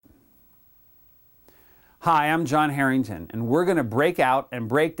Hi, I'm John Harrington, and we're going to break out and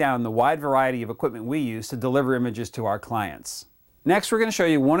break down the wide variety of equipment we use to deliver images to our clients. Next, we're going to show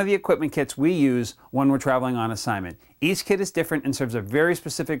you one of the equipment kits we use when we're traveling on assignment. Each kit is different and serves a very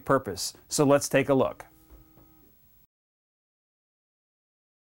specific purpose, so let's take a look.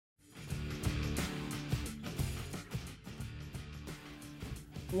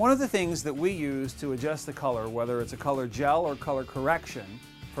 One of the things that we use to adjust the color, whether it's a color gel or color correction,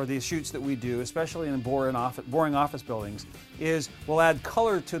 for these shoots that we do, especially in boring office buildings, is we'll add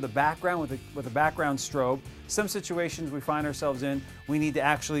color to the background with a background strobe. Some situations we find ourselves in, we need to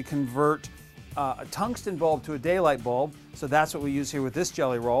actually convert a tungsten bulb to a daylight bulb, so that's what we use here with this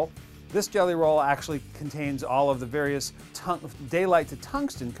jelly roll. This jelly roll actually contains all of the various daylight to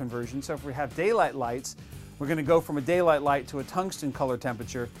tungsten conversions, so if we have daylight lights, we're going to go from a daylight light to a tungsten color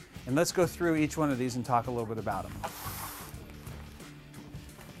temperature, and let's go through each one of these and talk a little bit about them.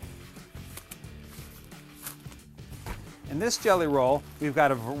 In this jelly roll, we've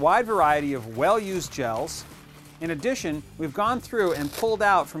got a wide variety of well-used gels. In addition, we've gone through and pulled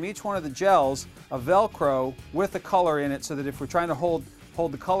out from each one of the gels a Velcro with the color in it so that if we're trying to hold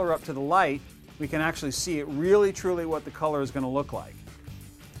the color up to the light, we can actually see it really truly what the color is going to look like.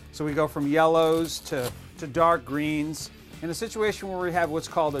 So we go from yellows to dark greens. In a situation where we have what's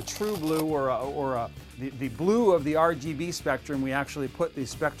called a true blue or the blue of the RGB spectrum, we actually put the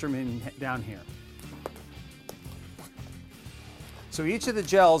spectrum in down here. So each of the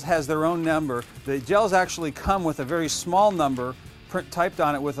gels has their own number. The gels actually come with a very small number typed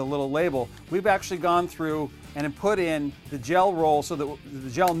on it with a little label. We've actually gone through and put in the gel roll, so that the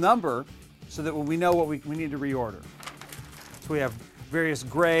gel number, so that we know what we need to reorder. So we have various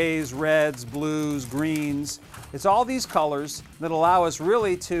grays, reds, blues, greens. It's all these colors that allow us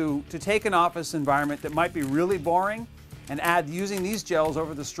really to take an office environment that might be really boring and add using these gels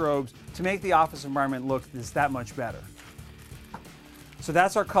over the strobes to make the office environment look just that much better. So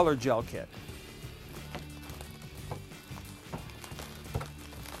that's our color gel kit.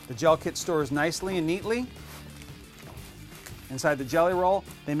 The gel kit stores nicely and neatly inside the jelly roll.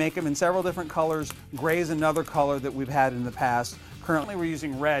 They make them in several different colors. Gray is another color that we've had in the past. Currently we're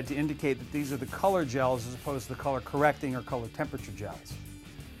using red to indicate that these are the color gels as opposed to the color correcting or color temperature gels.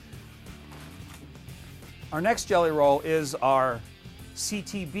 Our next jelly roll is our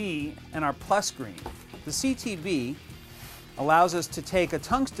CTB and our plus green. The CTB allows us to take a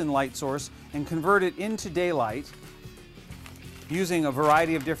tungsten light source and convert it into daylight using a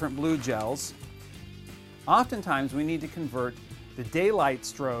variety of different blue gels. Oftentimes we need to convert the daylight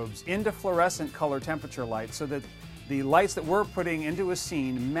strobes into fluorescent color temperature lights so that the lights that we're putting into a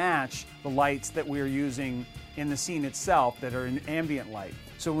scene match the lights that we're using in the scene itself that are in ambient light.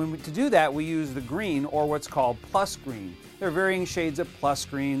 So to do that, we use the green, or what's called plus green. There are varying shades of plus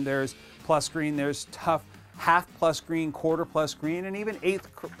green. There's plus green, there's tough half plus green, quarter plus green, and even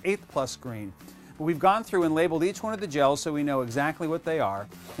eighth plus green. But we've gone through and labeled each one of the gels so we know exactly what they are.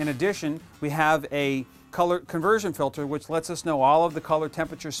 In addition, we have a color conversion filter which lets us know all of the color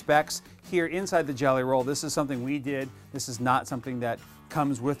temperature specs here inside the jelly roll. This is something we did. This is not something that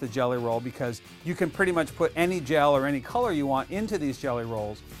comes with the jelly roll because you can pretty much put any gel or any color you want into these jelly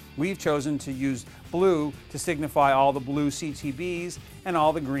rolls. We've chosen to use blue to signify all the blue CTBs and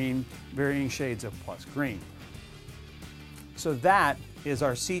all the green varying shades of plus green. So that is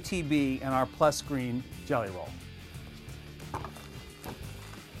our CTB and our plus green jelly roll.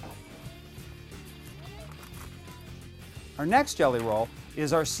 Our next jelly roll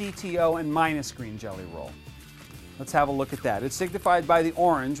is our CTO and minus green jelly roll. Let's have a look at that. It's signified by the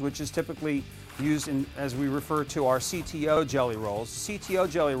orange, which is typically used as we refer to our CTO jelly rolls. CTO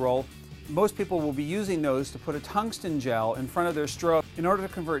jelly roll, most people will be using those to put a tungsten gel in front of their strobe in order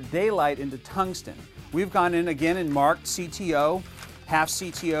to convert daylight into tungsten. We've gone in again and marked CTO, half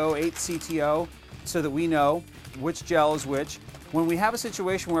CTO, eighth CTO, so that we know which gel is which. When we have a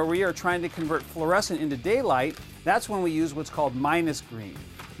situation where we are trying to convert fluorescent into daylight, that's when we use what's called minus green.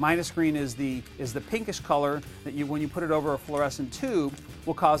 Minus green is the pinkish color that when you put it over a fluorescent tube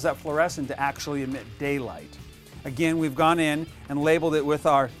will cause that fluorescent to actually emit daylight. Again, we've gone in and labeled it with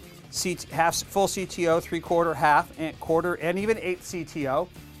our full CTO, three-quarter, half, and quarter, and even eighth CTO.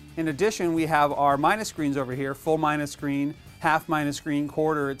 In addition, we have our minus greens over here, full minus green, half minus green,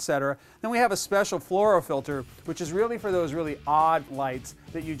 quarter, etc. Then we have a special fluoro filter, which is really for those really odd lights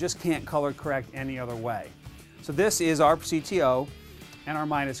that you just can't color correct any other way. So this is our CTO and our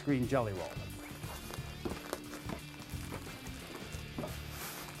minus green jelly roll.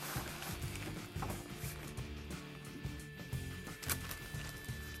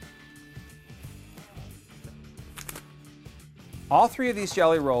 All three of these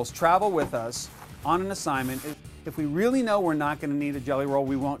jelly rolls travel with us on an assignment. If we really know we're not going to need a jelly roll,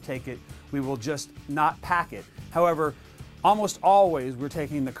 we won't take it. We will just not pack it. However, almost always we're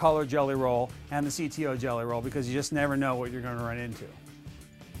taking the color jelly roll and the CTO jelly roll because you just never know what you're going to run into.